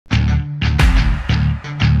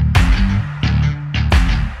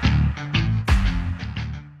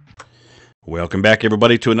Welcome back,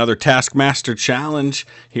 everybody, to another Taskmaster challenge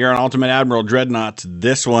here on Ultimate Admiral Dreadnoughts.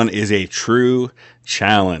 This one is a true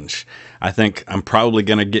challenge. I think I'm probably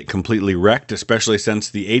going to get completely wrecked, especially since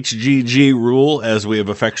the HGG rule, as we have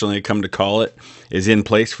affectionately come to call it, is in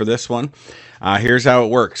place for this one. Here's how it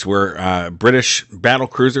works. We're a British battle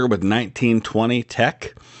cruiser with 1920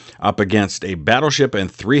 tech up against a battleship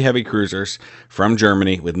and 3 heavy cruisers from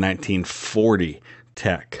Germany with 1940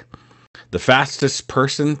 tech. The fastest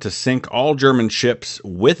person to sink all German ships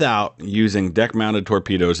without using deck-mounted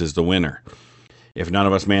torpedoes is the winner. If none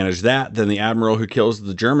of us manage that, then the Admiral who kills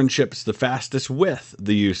the German ships the fastest with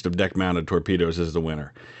the use of deck-mounted torpedoes is the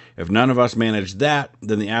winner. If none of us manage that,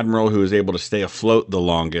 then the Admiral who is able to stay afloat the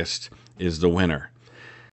longest is the winner.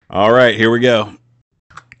 All right, here we go.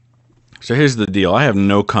 So here's the deal. I have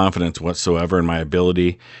no confidence whatsoever in my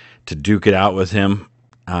ability to duke it out with him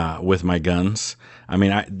with my guns. I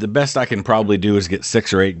mean, the best I can probably do is get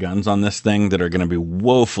 6 or 8 guns on this thing that are going to be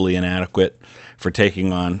woefully inadequate for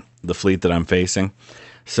taking on the fleet that I'm facing.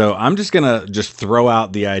 So I'm just going to throw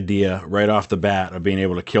out the idea right off the bat of being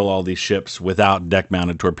able to kill all these ships without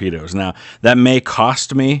deck-mounted torpedoes. Now, that may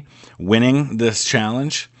cost me winning this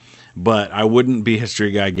challenge, but I wouldn't be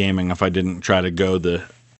History Guy Gaming if I didn't try to go the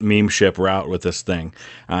meme ship route with this thing.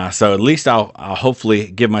 So at least I'll hopefully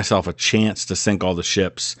give myself a chance to sink all the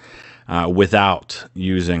ships without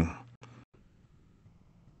using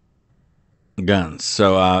guns.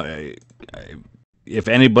 So if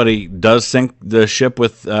anybody does sink the ship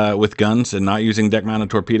with guns and not using deck-mounted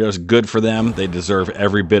torpedoes, good for them. They deserve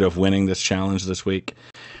every bit of winning this challenge this week.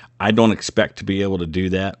 I don't expect to be able to do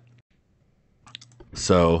that.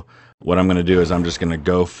 So what I'm going to do is I'm just going to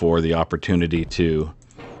go for the opportunity to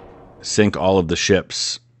sink all of the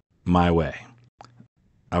ships my way.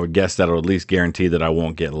 I would guess that'll at least guarantee that I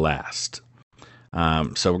won't get last.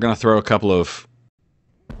 So we're going to throw a couple of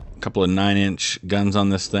 9-inch guns on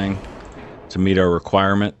this thing to meet our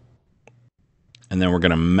requirement. And then we're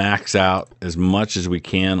going to max out as much as we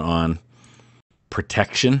can on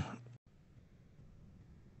protection.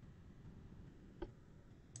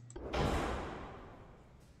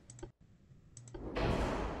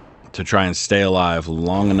 To try and stay alive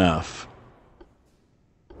long enough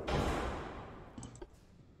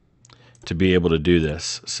to be able to do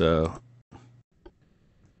this. So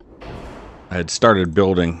I had started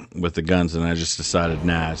building with the guns and I just decided,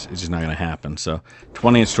 nah, it's just not going to happen. So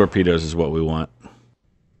 20-inch torpedoes is what we want.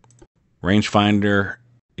 Rangefinder,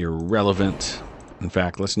 irrelevant. In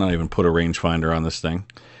fact, let's not even put a rangefinder on this thing.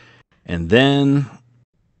 And then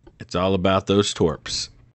it's all about those torps.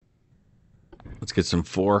 Let's get some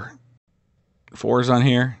 4s on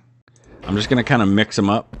here. I'm just going to kind of mix them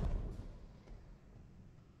up.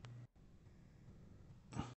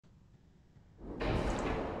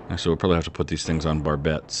 So we'll probably have to put these things on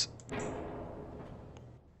barbettes.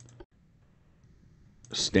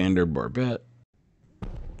 Standard barbette.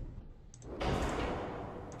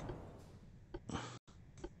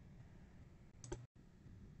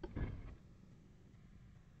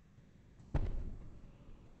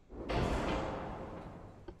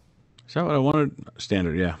 Is that what I wanted?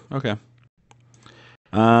 Standard, yeah. Okay.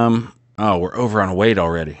 Oh, we're over on weight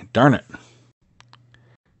already. Darn it.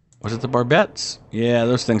 Was it the barbettes? Yeah,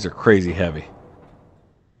 those things are crazy heavy.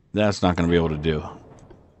 That's not going to be able to do.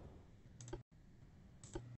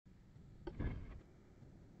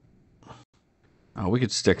 Oh, we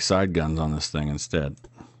could stick side guns on this thing instead.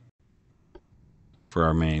 For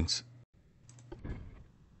our mains.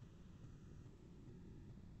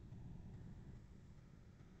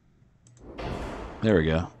 There we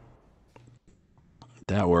go.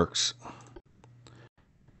 That works.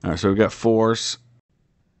 Alright, so we've got 4s.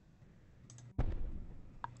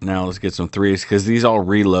 Now let's get some 3s, because these all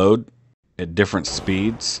reload at different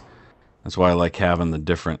speeds. That's why I like having the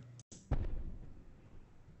different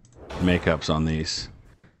makeups on these,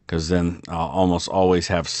 because then I'll almost always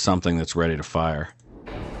have something that's ready to fire.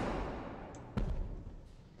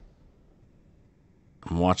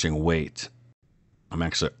 I'm watching weight. I'm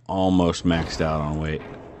actually almost maxed out on weight.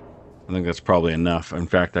 I think that's probably enough. In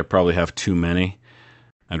fact, I probably have too many.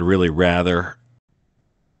 I'd really rather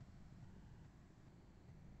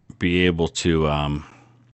be able to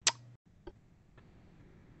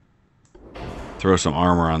throw some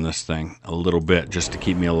armor on this thing a little bit just to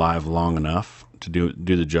keep me alive long enough to do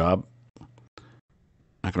the job.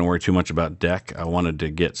 Not going to worry too much about deck. I wanted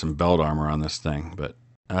to get some belt armor on this thing, but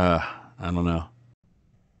I don't know.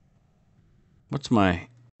 What's my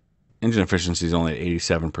engine efficiency? Is only at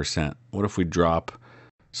 87%. What if we drop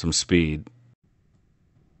some speed?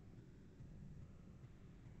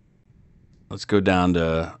 Let's go down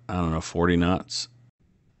to, I don't know, 40 knots.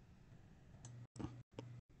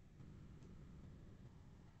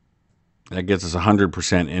 That gets us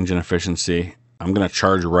 100% engine efficiency. I'm going to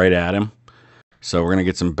charge right at him. So we're going to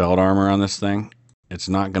get some belt armor on this thing. It's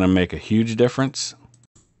not going to make a huge difference,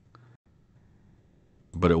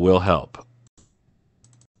 but it will help.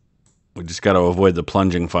 We just got to avoid the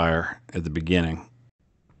plunging fire at the beginning.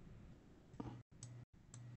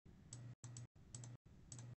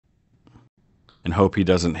 And hope he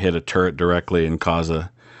doesn't hit a turret directly and cause a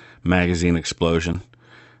magazine explosion.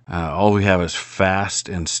 All we have is fast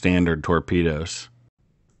and standard torpedoes.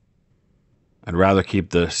 I'd rather keep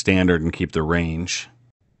the standard and keep the range.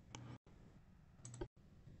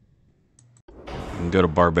 We can go to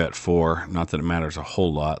Barbette 4. Not that it matters a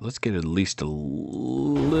whole lot. Let's get at least a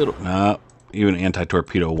little... No, even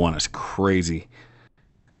anti-torpedo 1 is crazy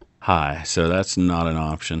high, so that's not an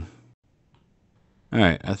option.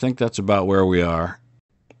 Alright, I think that's about where we are.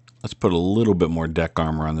 Let's put a little bit more deck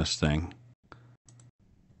armor on this thing.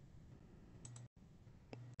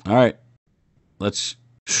 Alright, let's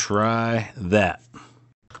try that.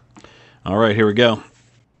 Alright, here we go.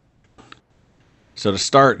 So to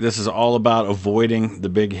start, this is all about avoiding the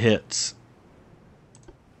big hits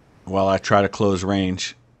while I try to close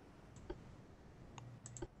range.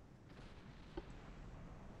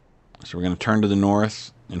 So we're going to turn to the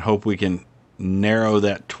north and hope we can narrow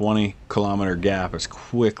that 20-kilometer gap as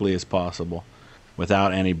quickly as possible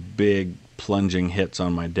without any big plunging hits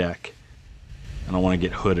on my deck. I don't want to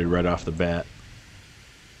get hooded right off the bat.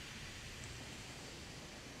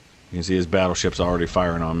 You can see his battleship's already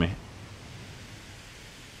firing on me.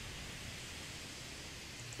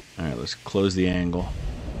 Alright, let's close the angle.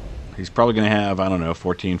 He's probably going to have, I don't know,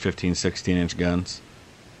 14, 15, 16-inch guns.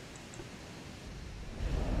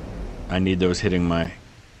 I need those hitting my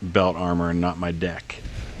belt armor and not my deck.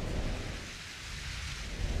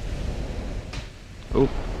 Oh,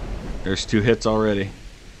 there's 2 hits already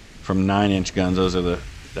from 9-inch guns.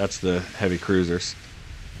 That's the heavy cruisers.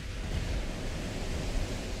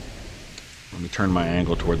 Let me turn my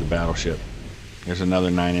angle toward the battleship. There's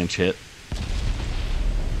another 9-inch hit.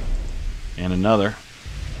 And another.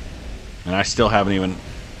 And I still haven't even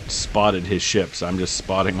spotted his ships. I'm just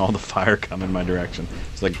spotting all the fire coming my direction.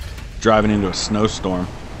 It's like driving into a snowstorm.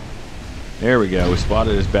 There we go. We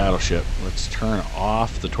spotted his battleship. Let's turn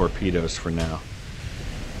off the torpedoes for now.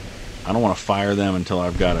 I don't want to fire them until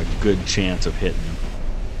I've got a good chance of hitting them,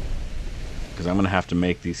 because I'm going to have to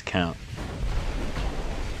make these count.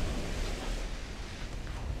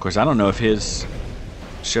 Of course, I don't know if his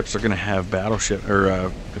ships are going to have battleship,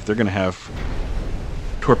 or if they're going to have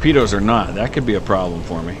torpedoes or not. That could be a problem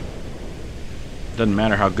for me. Doesn't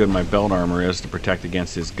matter how good my belt armor is to protect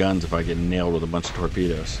against his guns if I get nailed with a bunch of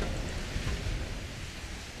torpedoes.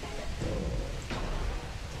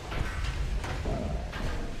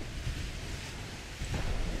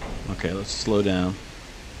 Okay, let's slow down.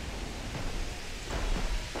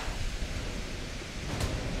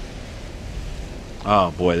 Oh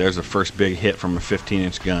boy, there's the first big hit from a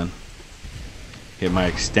 15-inch gun. Hit my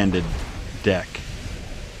extended deck.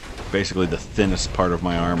 Basically the thinnest part of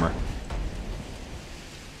my armor.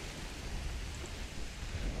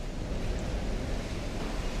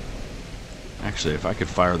 Actually, if I could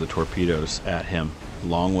fire the torpedoes at him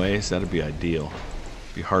long ways, that'd be ideal.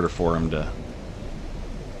 It'd be harder for him to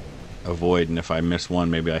avoid, and if I miss one,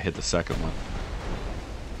 maybe I hit the second one.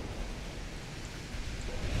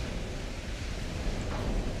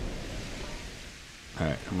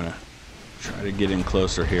 Alright, I'm gonna try to get in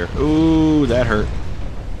closer here. Ooh, that hurt.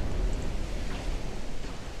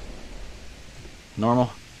 Normal.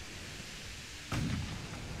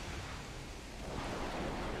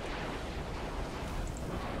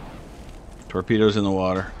 Torpedoes in the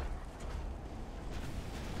water.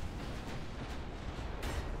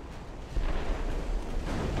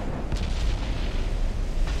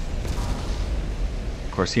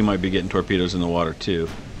 Of course, he might be getting torpedoes in the water too.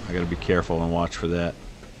 I gotta be careful and watch for that.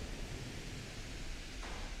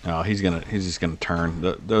 Oh, he's just gonna turn.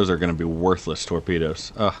 Those are gonna be worthless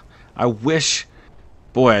torpedoes. Ugh. I wish,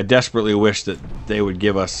 boy, I desperately wish that they would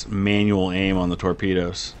give us manual aim on the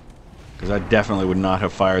torpedoes, because I definitely would not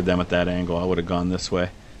have fired them at that angle. I would have gone this way.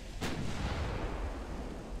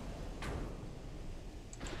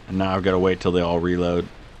 And now I've got to wait till they all reload.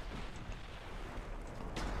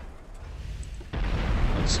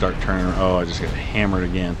 Let's start turning. Oh, I just got hammered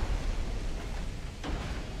again.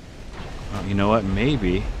 Well, you know what?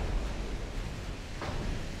 Maybe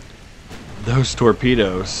those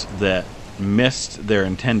torpedoes that missed their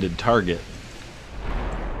intended target.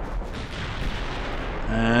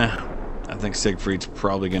 I think Siegfried's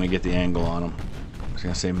probably going to get the angle on them. I was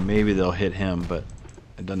going to say maybe they'll hit him, but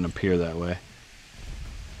it doesn't appear that way.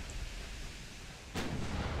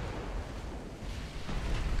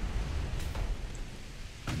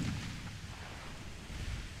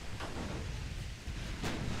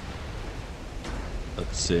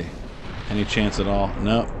 Let's see. Any chance at all?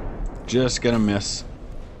 Nope. Just gonna miss.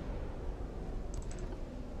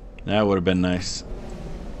 That would have been nice.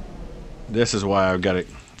 This is why I've got to,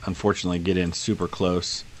 unfortunately, get in super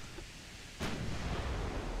close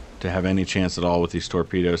to have any chance at all with these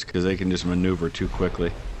torpedoes, because they can just maneuver too quickly.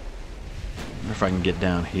 I wonder if I can get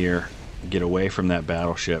down here, get away from that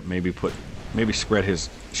battleship, maybe spread his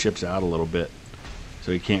ships out a little bit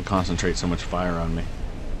so he can't concentrate so much fire on me.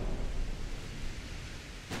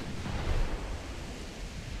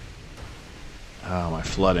 Oh, my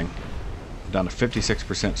flooding. I'm down to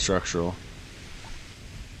 56% structural.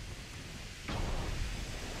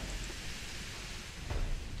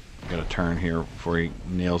 Got to turn here before he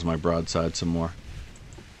nails my broadside some more.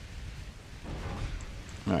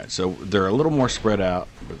 Alright, so they're a little more spread out,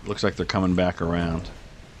 but it looks like they're coming back around.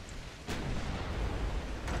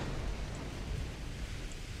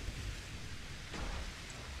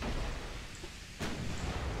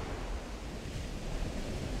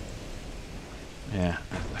 Yeah,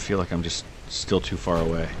 I feel like I'm just still too far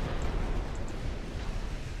away.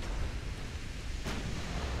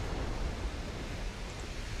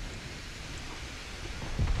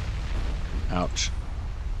 Ouch.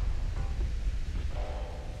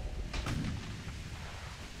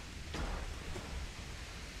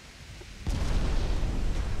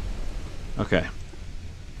 Okay.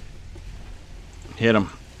 Hit them.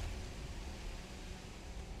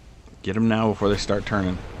 Get them now before they start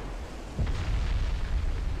turning.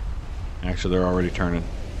 Actually, they're already turning.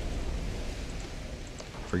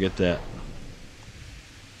 Forget that.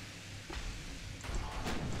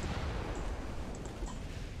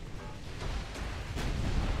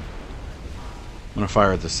 I'm gonna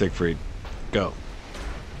fire at the Siegfried. Go.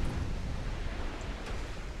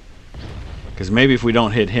 Because maybe if we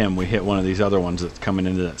don't hit him, we hit one of these other ones that's coming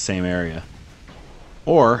into that same area.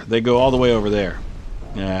 Or they go all the way over there.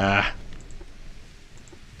 Ah.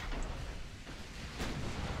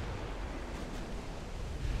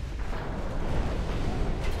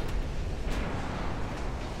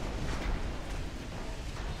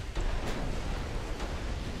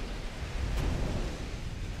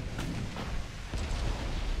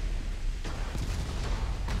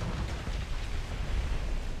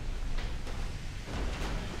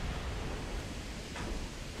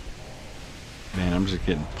 Man, I'm just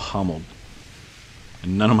getting pummeled.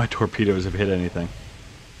 And none of my torpedoes have hit anything.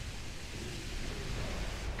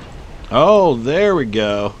 Oh, there we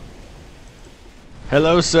go.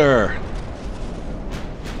 Hello, sir.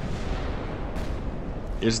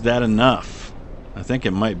 Is that enough? I think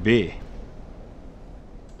it might be.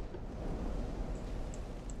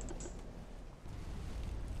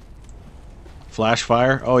 Flash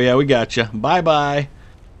fire? Oh yeah, we got you. Bye-bye.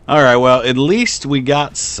 Alright, well, at least we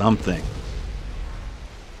got something.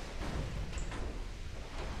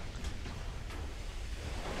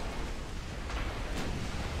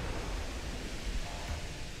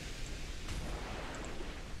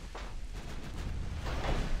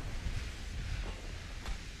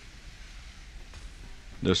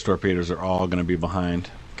 Those torpedoes are all going to be behind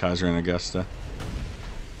Kaiser and Augusta.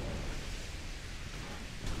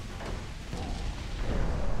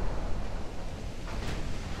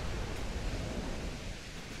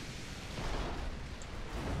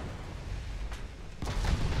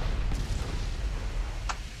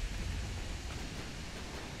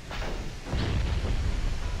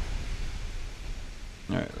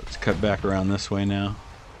 Alright, let's cut back around this way now.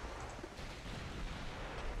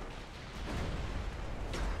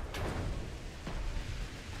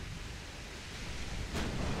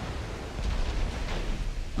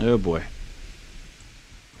 Oh boy.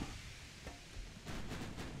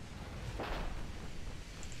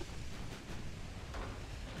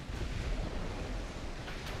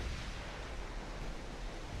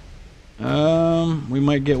 We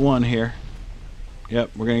might get one here.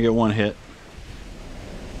 Yep, we're gonna get one hit.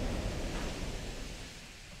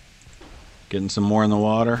 Getting some more in the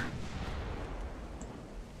water.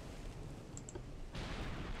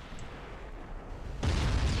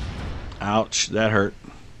 Ouch, that hurt.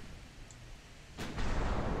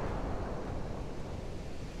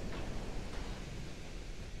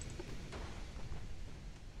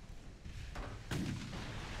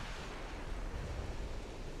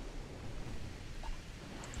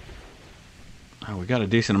 Oh, we got a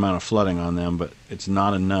decent amount of flooding on them, but it's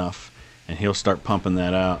not enough. And he'll start pumping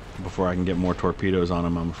that out before I can get more torpedoes on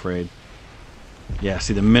him, I'm afraid. Yeah,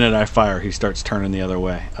 see, the minute I fire, he starts turning the other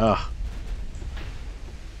way. Ugh.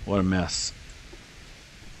 What a mess.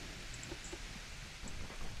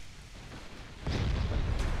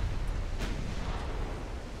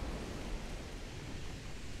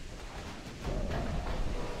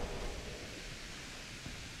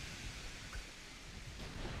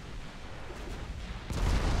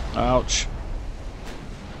 Ouch.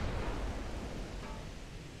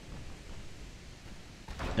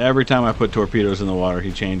 Every time I put torpedoes in the water,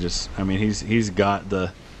 he changes. I mean, he's got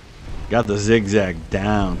the zigzag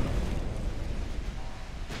down.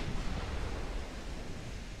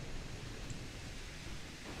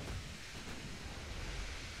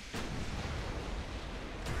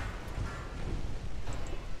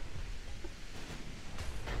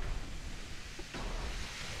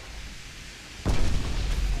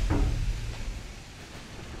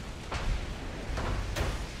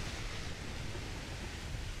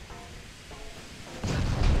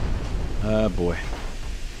 Boy.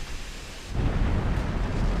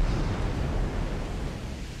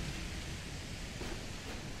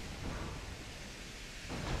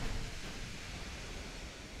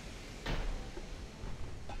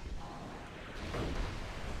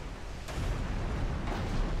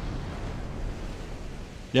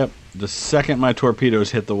 Yep, the second my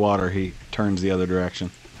torpedoes hit the water, he turns the other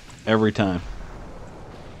direction. Every time.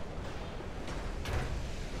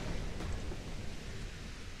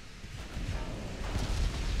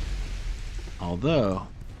 Although,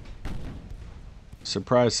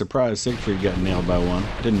 surprise, surprise, Siegfried got nailed by one.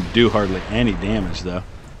 Didn't do hardly any damage, though.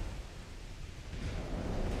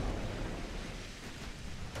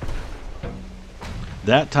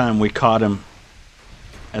 That time we caught him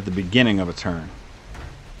at the beginning of a turn.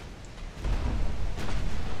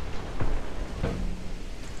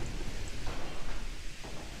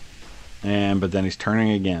 But then he's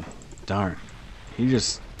turning again. Darn.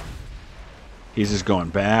 He's just going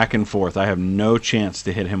back and forth. I have no chance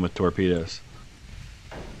to hit him with torpedoes.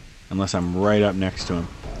 Unless I'm right up next to him.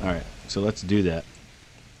 Alright, so let's do that.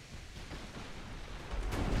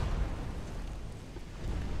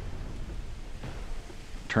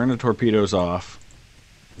 Turn the torpedoes off.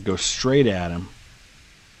 Go straight at him.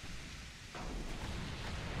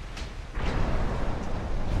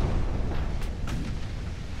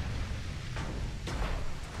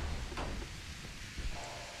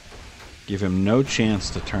 Give him no chance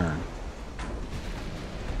to turn.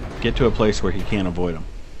 Get to a place where he can't avoid them.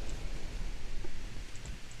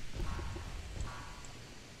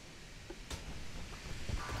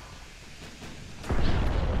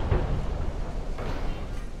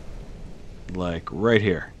 Like right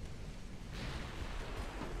here.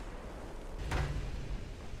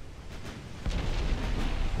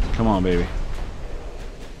 Come on, baby.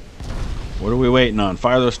 What are we waiting on?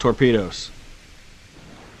 Fire those torpedoes.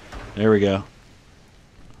 There we go.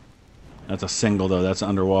 That's a single, though. That's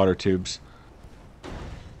underwater tubes.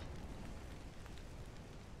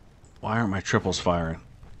 Why aren't my triples firing?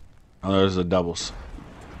 Oh, those are the doubles.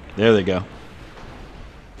 There they go.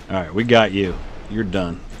 Alright, we got you. You're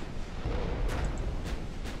done.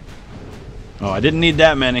 Oh, I didn't need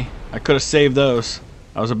that many. I could have saved those.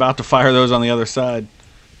 I was about to fire those on the other side.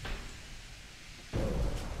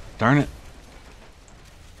 Darn it.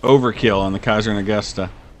 Overkill on the Kaiser and Augusta.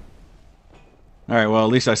 Alright, well, at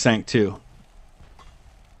least I sank two.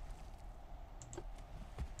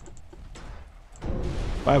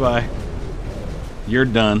 Bye-bye. You're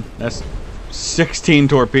done. That's 16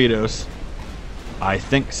 torpedoes. I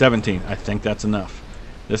think 17. I think that's enough.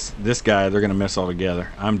 This guy, they're going to miss altogether.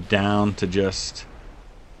 I'm down to just...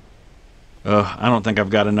 I don't think I've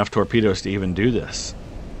got enough torpedoes to even do this.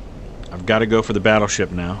 I've got to go for the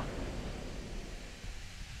battleship now.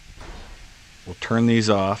 We'll turn these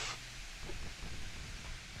off.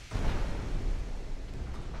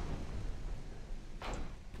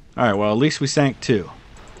 Alright, well, at least we sank two.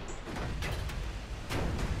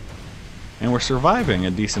 And we're surviving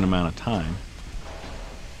a decent amount of time.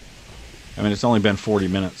 I mean, it's only been 40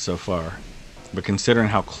 minutes so far. But considering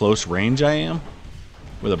how close range I am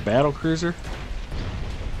with a battle cruiser,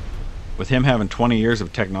 with him having 20 years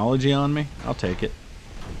of technology on me, I'll take it.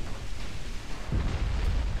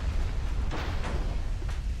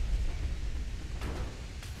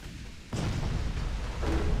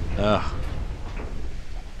 Ugh.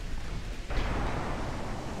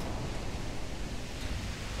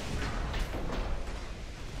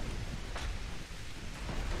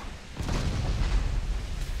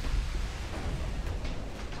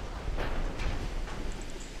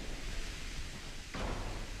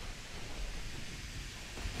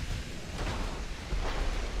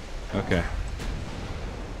 Okay.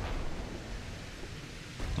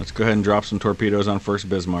 Let's go ahead and drop some torpedoes on first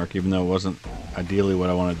Bismarck, even though it wasn't ideally what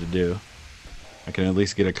I wanted to do. I can at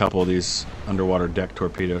least get a couple of these underwater deck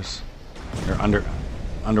torpedoes. Or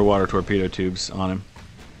underwater torpedo tubes on him.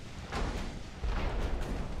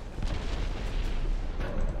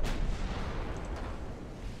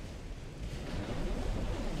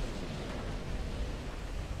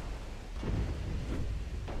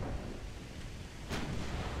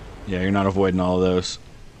 Yeah, you're not avoiding all of those.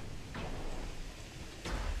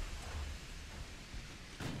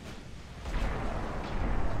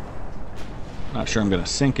 Not sure I'm going to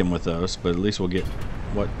sink him with those, but at least we'll get,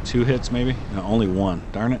 what, 2 hits maybe? No, only 1.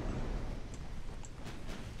 Darn it.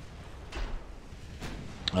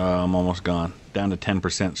 I'm almost gone. Down to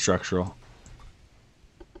 10% structural.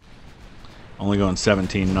 Only going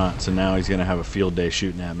 17 knots, so now he's going to have a field day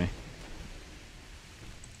shooting at me.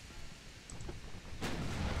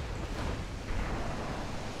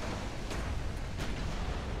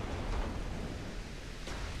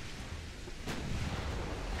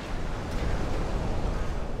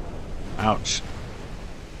 Ouch.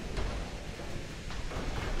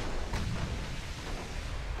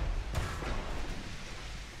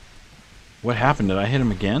 What happened? Did I hit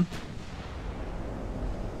him again?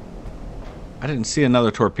 I didn't see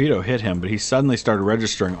another torpedo hit him, but he suddenly started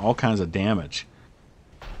registering all kinds of damage.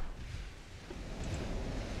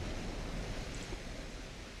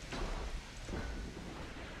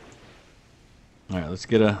 Alright, let's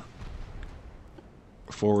get a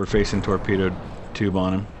forward-facing torpedo tube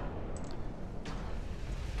on him.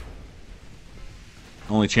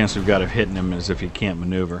 Only chance we've got of hitting him is if he can't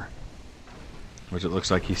maneuver, which it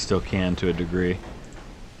looks like he still can to a degree.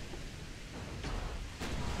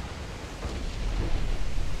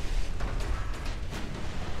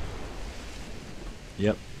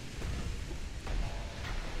 Yep.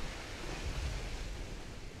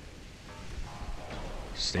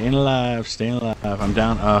 Staying alive, staying alive. I'm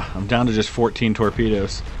down to just 14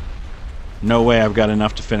 torpedoes. No way I've got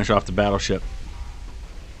enough to finish off the battleship.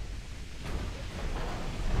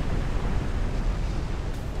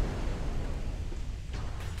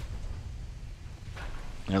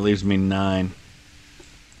 That leaves me 9.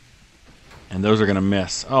 And those are going to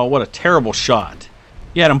miss. Oh, what a terrible shot.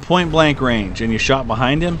 You had him point blank range and you shot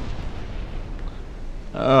behind him?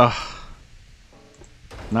 Ugh.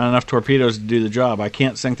 Not enough torpedoes to do the job. I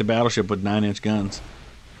can't sink the battleship with 9-inch guns.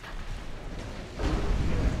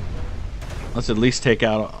 Let's at least take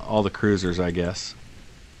out all the cruisers, I guess.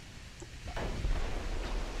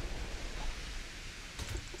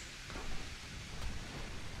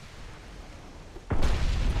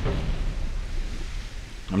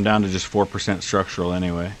 I'm down to just 4% structural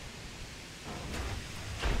anyway.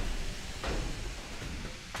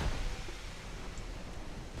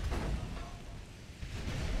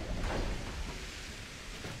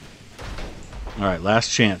 Alright, last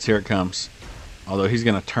chance. Here it comes. Although he's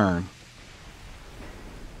going to turn.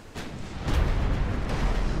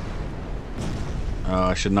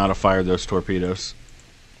 I should not have fired those torpedoes.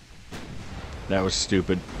 That was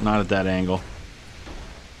stupid. Not at that angle.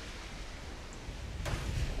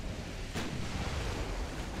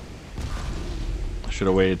 Should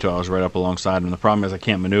have waited till I was right up alongside him. The problem is I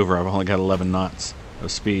can't maneuver. I've only got 11 knots of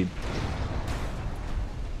speed.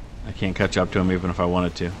 I can't catch up to him even if I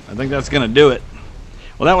wanted to. I think that's going to do it.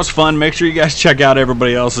 Well, that was fun. Make sure you guys check out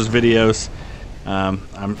everybody else's videos.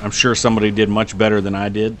 I'm sure somebody did much better than I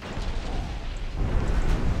did.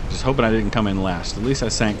 Just hoping I didn't come in last. At least I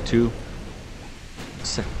sank two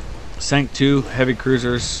heavy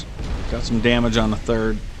cruisers. Got some damage on the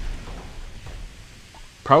third.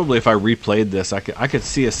 Probably if I replayed this, I could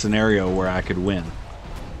see a scenario where I could win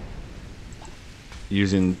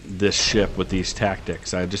using this ship with these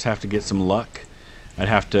tactics. I'd just have to get some luck. I'd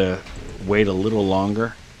have to wait a little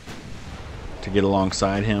longer to get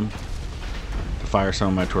alongside him to fire some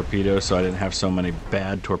of my torpedoes so I didn't have so many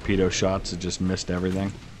bad torpedo shots that just missed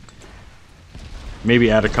everything. Maybe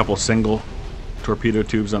add a couple single torpedo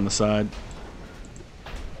tubes on the side.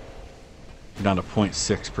 Down to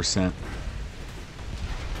 0.6%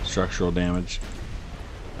 structural damage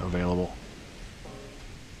available.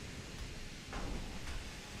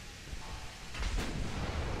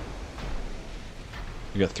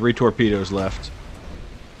 We got 3 torpedoes left.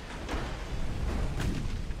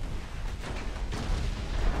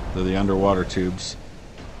 They're the underwater tubes.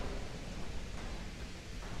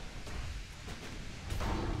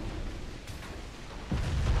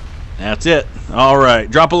 That's it. All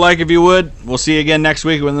right. Drop a like if you would. We'll see you again next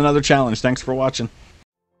week with another challenge. Thanks for watching.